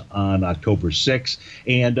place on October 6th.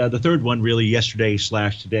 And the third one really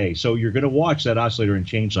yesterday/today. So you're going to watch that oscillator and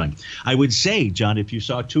change line. I would say, John, if you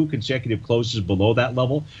saw 2 consecutive closes below that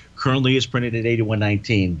level, currently is printed at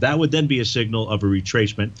 81.19. That would then be a signal of a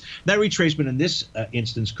retracement. That retracement in this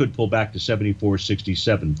instance could pull back to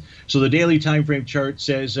 74.67. So the daily time frame chart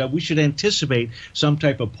says we should anticipate some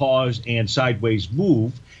type of pause and sideways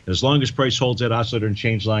move. As long as price holds that oscillator and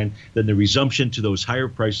change line, then the resumption to those higher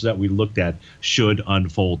prices that we looked at should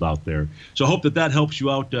unfold out there. So I hope that helps you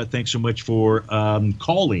out. Thanks so much for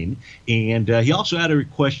calling. And he also had a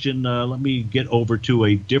question. Let me get over to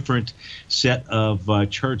a different set of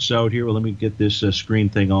charts out here. Well, let me get this screen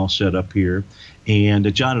thing all set up here.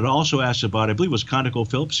 And John had also asked about, I believe it was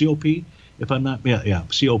ConocoPhillips, COP, if I'm not, yeah,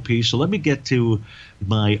 COP. So let me get to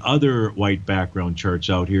my other white background charts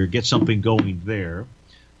out here, get something going there.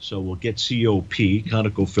 So we'll get COP,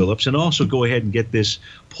 ConocoPhillips, and also go ahead and get this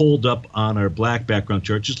pulled up on our black background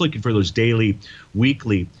chart, just looking for those daily,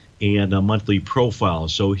 weekly, and monthly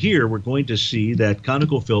profiles. So here we're going to see that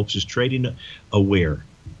ConocoPhillips is trading aware.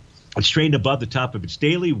 It's trading above the top of its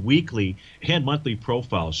daily, weekly, and monthly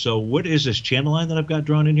profiles. So what is this channel line that I've got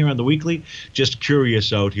drawn in here on the weekly? Just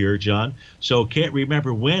curious out here, John. So can't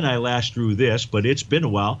remember when I last drew this, but it's been a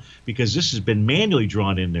while because this has been manually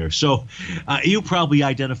drawn in there. So you probably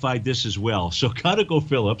identified this as well. So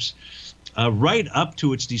ConocoPhillips, right up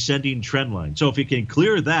to its descending trend line. So if you can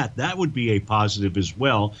clear that, that would be a positive as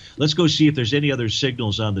well. Let's go see if there's any other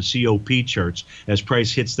signals on the COP charts as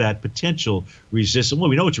price hits that potential resistance. Well,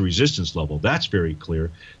 we know it's a resistance level. That's very clear.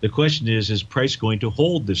 The question is price going to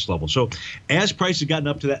hold this level? So as price has gotten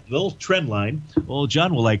up to that little trend line, well,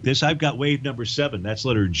 John will like this. I've got wave number 7. That's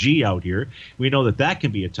letter G out here. We know that that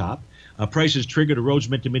can be a top. Prices triggered a Rhodes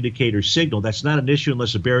momentum indicator signal. That's not an issue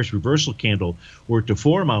unless a bearish reversal candle were to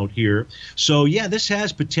form out here. So, yeah, this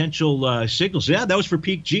has potential signals. Yeah, that was for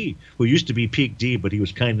peak G, who used to be peak D, but he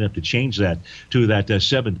was kind enough to change that to that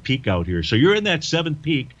 7th peak out here. So you're in that 7th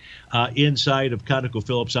peak inside of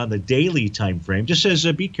ConocoPhillips on the daily time frame. Just says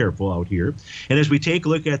be careful out here. And as we take a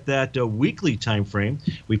look at that weekly time frame,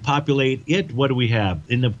 we populate it. What do we have?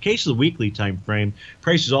 In the case of the weekly time frame,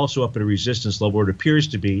 price is also up at a resistance level, where it appears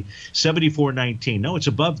to be 74.19. No, it's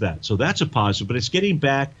above that. So that's a positive, but it's getting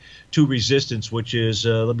back to resistance, which is,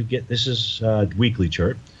 let me get, this is weekly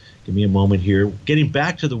chart. Give me a moment here. Getting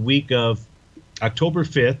back to the week of October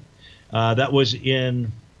 5th, that was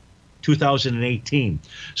in 2018.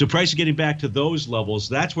 So price is getting back to those levels.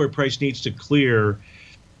 That's where price needs to clear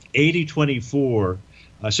 80.24.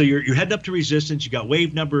 So you're heading up to resistance. You got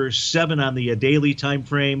wave number 7 on the daily time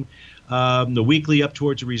frame. The weekly up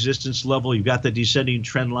towards a resistance level. You've got the descending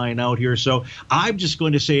trend line out here. So I'm just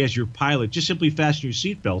going to say, as your pilot, just simply fasten your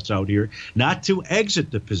seatbelts out here, not to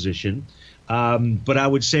exit the position. But I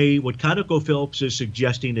would say what ConocoPhillips is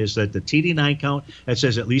suggesting is that the TD9 count that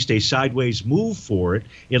says at least a sideways move for it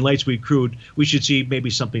in light sweet crude, we should see maybe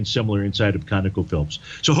something similar inside of ConocoPhillips.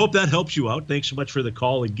 So hope that helps you out. Thanks so much for the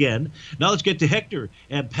call again. Now let's get to Hector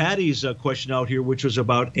and Patty's question out here, which was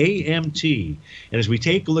about AMT. And as we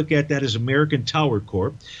take a look at that as American Tower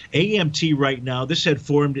Corp, AMT right now, this had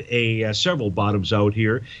formed several bottoms out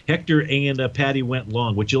here. Hector and Patty went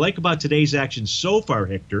long. What you like about today's action so far,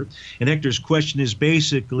 Hector, and Hector's question is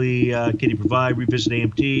basically, can you revisit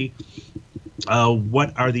AMT?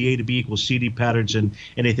 What are the A to B equals CD patterns and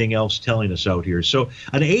anything else telling us out here? So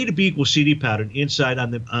an A to B equals CD pattern inside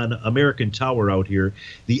on American Tower out here,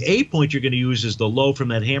 the A point you're going to use is the low from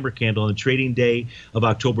that hammer candle on the trading day of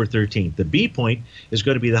October 13th. The B point is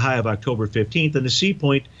going to be the high of October 15th, and the C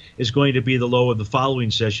point is going to be the low of the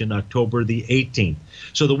following session, October the 18th.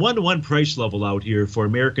 So the one-to-one price level out here for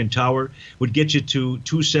American Tower would get you to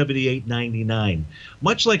 278.99.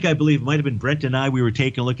 Much like I believe it might have been Brent and I, we were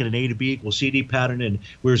taking a look at an A to B equals CD pattern, and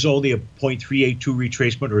there's only a 0.382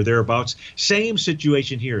 retracement or thereabouts. Same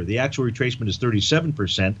situation here. The actual retracement is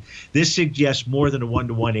 37%. This suggests more than a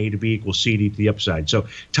one-to-one A to B equals CD to the upside. So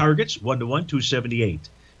targets, one-to-one, 278,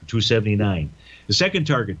 279. The second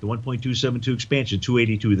target, the 1.272 expansion,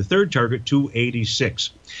 282. The third target, 286.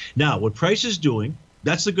 Now, what price is doing,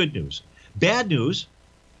 that's the good news. Bad news,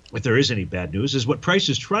 if there is any bad news, is what price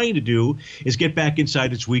is trying to do is get back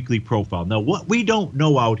inside its weekly profile. Now, what we don't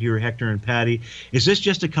know out here, Hector and Patty, is this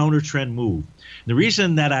just a counter trend move? The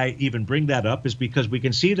reason that I even bring that up is because we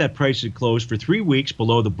can see that price had closed for 3 weeks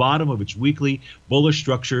below the bottom of its weekly bullish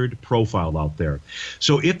structured profile out there.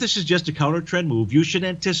 So if this is just a counter trend move, you should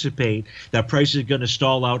anticipate that price is going to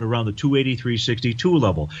stall out around the 283.62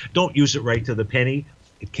 level. Don't use it right to the penny.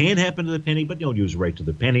 It can happen to the penny, but don't use it right to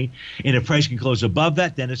the penny. And if price can close above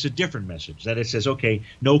that, then it's a different message. That it says, okay,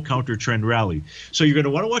 no counter trend rally. So you're going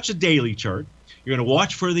to want to watch the daily chart. You're going to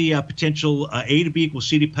watch for the potential A to B equals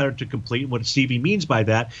CD pattern to complete. And what Stevie means by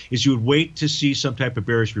that is you would wait to see some type of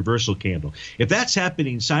bearish reversal candle. If that's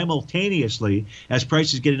happening simultaneously as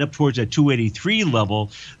price is getting up towards that 283 level,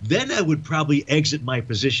 then I would probably exit my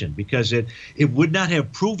position, because it would not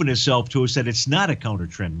have proven itself to us that it's not a counter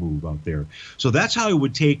trend move out there. So that's how I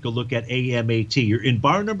would take a look at AMAT. You're in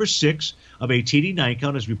bar number 6 of a TD9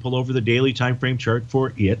 count as we pull over the daily time frame chart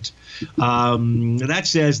for it. That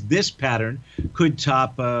says this pattern could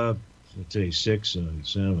top, let's say 6,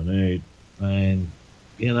 7, 8, 9.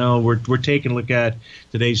 You know, we're taking a look at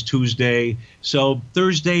today's Tuesday, so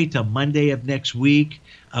Thursday to Monday of next week.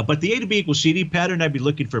 But the A to B equals CD pattern, I'd be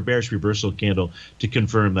looking for a bearish reversal candle to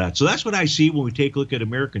confirm that. So that's what I see when we take a look at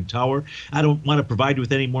American Tower. I don't want to provide you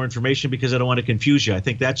with any more information because I don't want to confuse you. I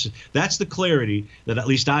think that's the clarity that at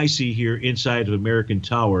least I see here inside of American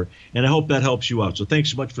Tower, and I hope that helps you out. So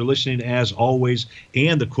thanks so much for listening, as always.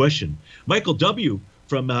 And the question, Michael W.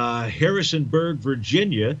 from Harrisonburg,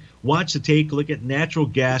 Virginia, wants to take a look at natural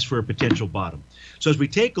gas for a potential bottom. So as we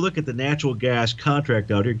take a look at the natural gas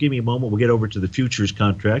contract out here, give me a moment. We'll get over to the futures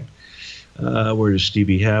contract. Where does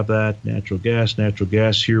Stevie have that? Natural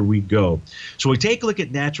gas, here we go. So we take a look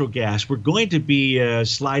at natural gas. We're going to be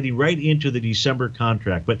sliding right into the December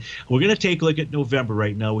contract, but we're going to take a look at November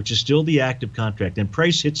right now, which is still the active contract, and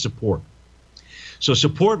price hit support. So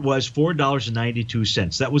support was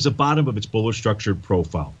 $4.92. That was the bottom of its bullish structured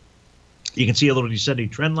profile. You can see a little descending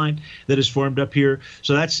trend line that is formed up here.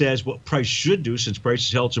 So that says what price should do, since price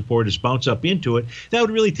has held support, is bounce up into it. That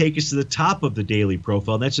would really take us to the top of the daily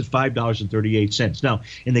profile, and that's at $5.38. Now,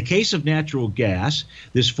 in the case of natural gas,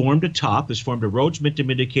 this formed a top. This formed a Rhodes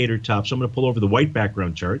Minimum Indicator top. So I'm going to pull over the white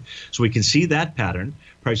background chart so we can see that pattern.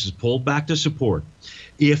 Price is pulled back to support.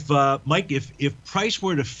 If Mike, if price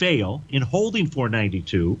were to fail in holding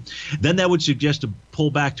 492, then that would suggest a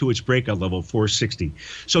pull back to its breakout level, 460.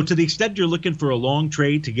 So to the extent you're looking for a long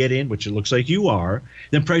trade to get in, which it looks like you are,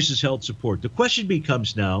 then price has held support. The question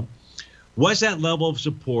becomes now, was that level of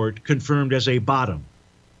support confirmed as a bottom?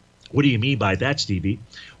 What do you mean by that, Stevie?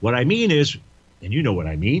 What I mean is, and you know what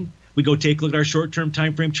I mean, we go take a look at our short-term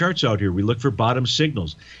time frame charts out here. We look for bottom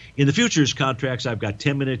signals. In the futures contracts, I've got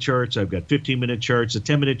 10-minute charts. I've got 15-minute charts. The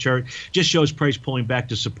 10-minute chart just shows price pulling back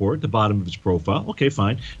to support the bottom of its profile. Okay,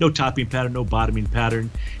 fine. No topping pattern, no bottoming pattern.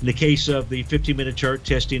 In the case of the 15-minute chart,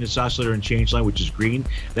 testing its oscillator and change line, which is green,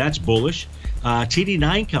 that's bullish.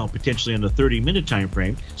 TD9 count potentially on the 30-minute time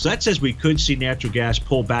frame. So that says we could see natural gas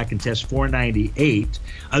pull back and test 498.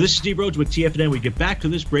 This is Steve Rhodes with TFNN. We get back to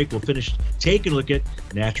this break. We'll finish taking a look at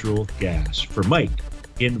natural gas. For Mike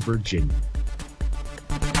in Virginia.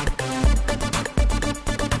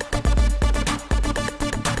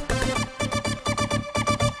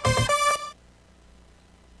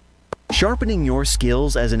 Sharpening your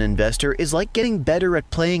skills as an investor is like getting better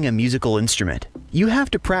at playing a musical instrument. You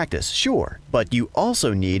have to practice, sure, but you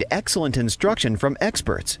also need excellent instruction from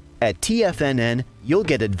experts. At TFNN, you'll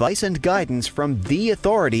get advice and guidance from the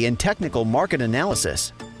authority in technical market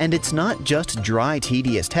analysis. And it's not just dry,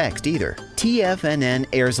 tedious text either. TFNN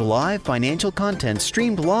airs live financial content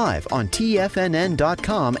streamed live on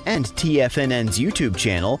TFNN.com and TFNN's YouTube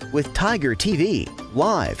channel with Tiger TV,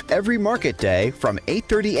 live every market day from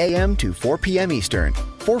 8:30 a.m. to 4 p.m. Eastern.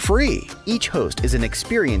 For free. Each host is an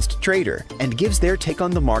experienced trader and gives their take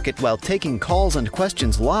on the market while taking calls and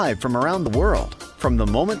questions live from around the world. From the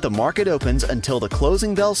moment the market opens until the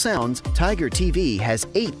closing bell sounds, Tiger TV has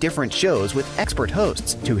 8 different shows with expert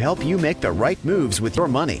hosts to help you make the right moves with your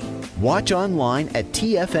money. Watch online at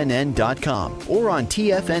TFNN.com or on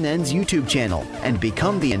TFNN's YouTube channel and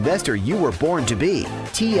become the investor you were born to be.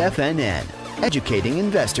 TFNN, educating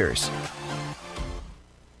investors.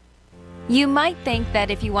 You might think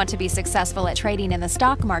that if you want to be successful at trading in the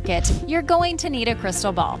stock market, you're going to need a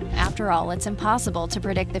crystal ball. After all, it's impossible to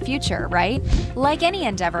predict the future, right? Like any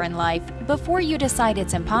endeavor in life, before you decide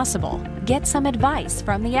it's impossible, get some advice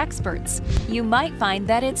from the experts. You might find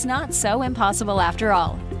that it's not so impossible after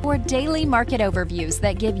all. For daily market overviews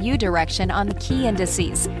that give you direction on the key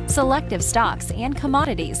indices, selective stocks, and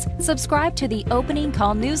commodities, subscribe to the Opening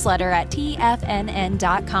Call newsletter at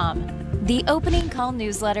TFNN.com. The Opening Call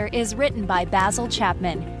newsletter is written by Basil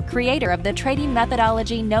Chapman, creator of the trading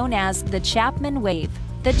methodology known as the Chapman Wave.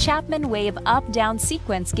 The Chapman Wave up-down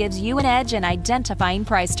sequence gives you an edge in identifying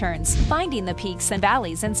price turns, finding the peaks and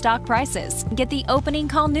valleys in stock prices. Get the Opening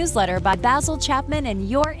Call newsletter by Basil Chapman in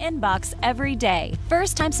your inbox every day.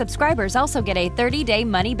 First-time subscribers also get a 30-day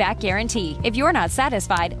money-back guarantee. If you're not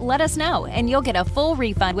satisfied, let us know, and you'll get a full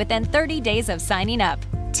refund within 30 days of signing up.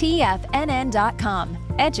 TFNN.com,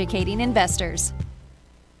 educating investors.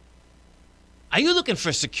 Are you looking for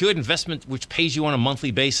a secured investment which pays you on a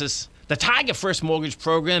monthly basis? The Tiger First Mortgage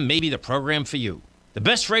Program may be the program for you. The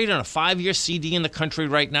best rate on a 5-year CD in the country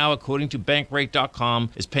right now, according to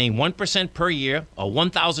Bankrate.com, is paying 1% per year or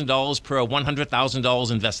 $1,000 per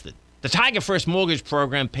 $100,000 invested. The Tiger First Mortgage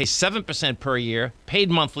Program pays 7% per year, paid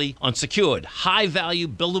monthly, on secured, high-value,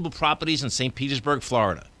 buildable properties in St. Petersburg,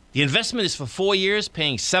 Florida. The investment is for 4 years,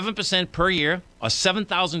 paying 7% per year or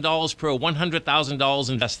 $7,000 per $100,000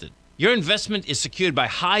 invested. Your investment is secured by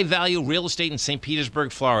high-value real estate in St.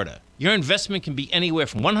 Petersburg, Florida. Your investment can be anywhere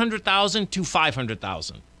from $100,000 to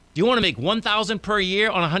 $500,000. Do you want to make $1,000 per year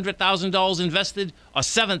on $100,000 invested or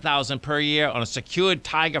 $7,000 per year on a secured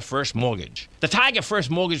Tiger First mortgage? The Tiger First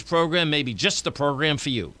Mortgage Program may be just the program for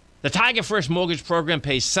you. The Tiger First Mortgage Program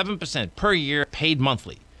pays 7% per year, paid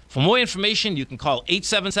monthly. For more information, you can call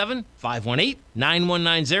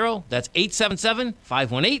 877-518-9190. That's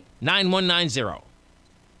 877-518-9190.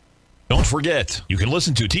 Don't forget, you can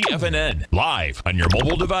listen to TFNN live on your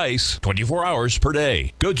mobile device 24 hours per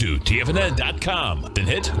day. Go to TFNN.com, then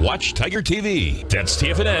hit Watch Tiger TV. That's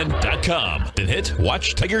TFNN.com, then hit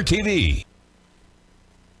Watch Tiger TV.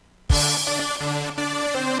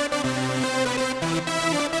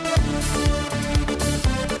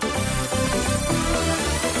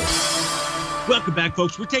 Welcome back,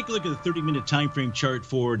 folks. We're taking a look at the 30-minute time frame chart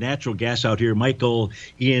for natural gas out here. Michael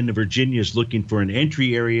in Virginia is looking for an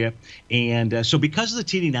entry area. And so because of the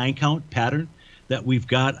TD9 count pattern, that we've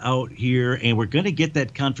got out here, and we're going to get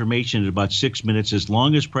that confirmation in about 6 minutes as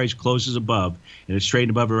long as price closes above, and it's trading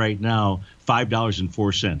above it right now,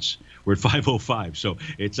 $5.04. We're at 505, so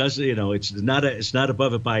it's us. It's not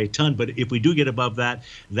above it by a ton. But if we do get above that,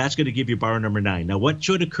 that's going to give you bar number 9. Now, what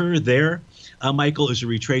should occur there, Michael, is a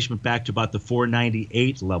retracement back to about the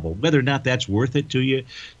 498 level. Whether or not that's worth it to you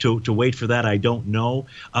to wait for that, I don't know.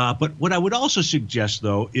 But what I would also suggest,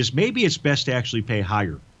 though, is maybe it's best to actually pay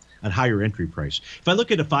higher. At higher entry price. If I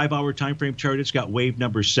look at a 5-hour time frame chart, it's got wave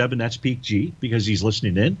number 7. That's peak G because he's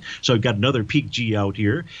listening in. So I've got another peak G out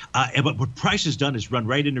here. But what price has done is run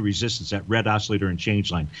right into resistance, that red oscillator and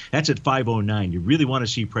change line. That's at 509. You really want to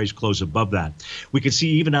see price close above that. We can see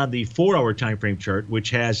even on the 4-hour time frame chart,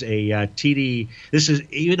 which has a TD. This is,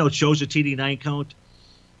 even though it shows a TD9 count,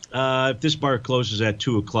 if this bar closes at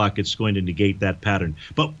 2 o'clock, it's going to negate that pattern.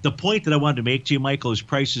 But the point that I wanted to make to you, Michael, is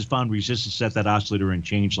price has found resistance at that oscillator and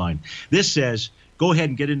change line. This says go ahead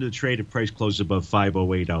and get into the trade if price closes above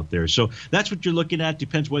 508 out there. So that's what you're looking at.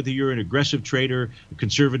 Depends whether you're an aggressive trader, a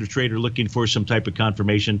conservative trader looking for some type of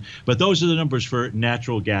confirmation. But those are the numbers for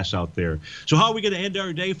natural gas out there. So how are we going to end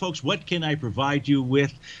our day, folks? What can I provide you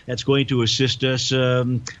with that's going to assist us?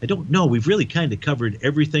 I don't know. We've really kind of covered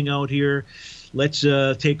everything out here. Let's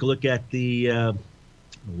take a look at the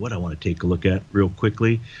what I want to take a look at real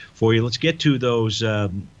quickly for you. Let's get to those.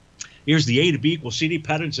 Here's the A to B equals CD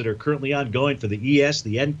patterns that are currently ongoing for the ES,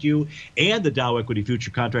 the NQ, and the Dow Equity Future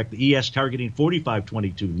Contract. The ES targeting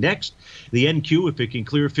 45.22 next. The NQ, if it can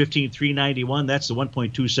clear 15.391, that's the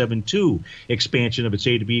 1.272 expansion of its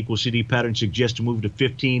A to B equals CD pattern, suggests to move to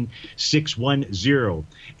 15.610.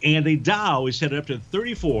 And the Dow is headed up to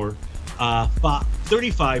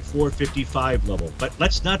 35.455 level. But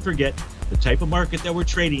let's not forget, the type of market that we're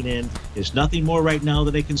trading in is nothing more right now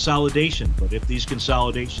than a consolidation. But if these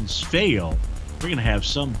consolidations fail, we're going to have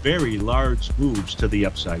some very large moves to the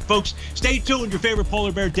upside. Folks, stay tuned. Your favorite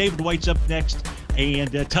polar bear, David White's up next.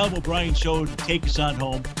 And Tom O'Brien Show to take us on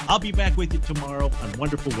home. I'll be back with you tomorrow on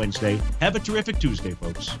Wonderful Wednesday. Have a terrific Tuesday,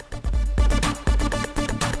 folks.